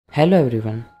Hello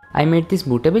everyone, I made this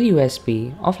bootable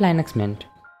USB of Linux Mint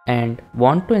and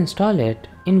want to install it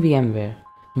in VMware.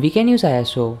 We can use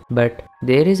ISO, but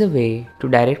there is a way to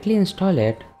directly install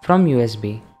it from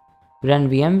USB. Run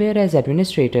VMware as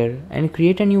administrator and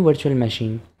create a new virtual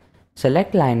machine.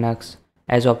 Select Linux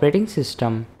as operating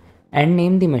system and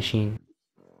name the machine.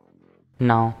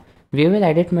 Now, we will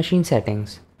edit machine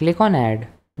settings. Click on Add,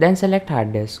 then select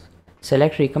hard disk.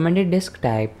 Select recommended disk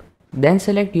type, then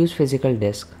select use physical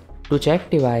disk. To check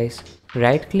device,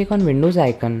 right click on Windows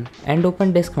icon and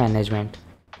open disk management.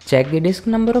 Check the disk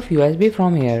number of USB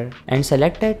from here and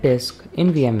select that disk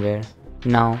in VMware.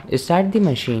 Now start the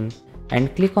machine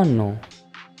and click on No.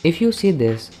 If you see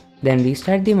this, then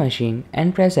restart the machine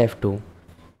and press F2.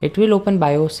 It will open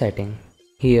BIOS setting.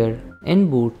 Here, in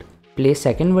boot, place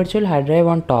second virtual hard drive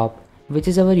on top, which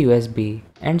is our USB,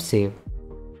 and save.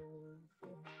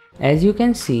 As you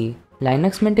can see,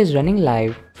 Linux Mint is running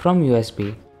live from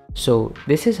USB. So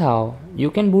this is how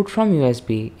you can boot from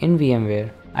USB in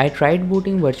VMware. I tried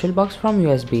booting VirtualBox from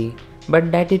USB, but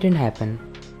that didn't happen.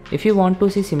 If you want to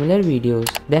see similar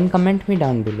videos, then comment me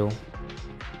down below.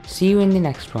 See you in the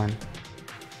next one.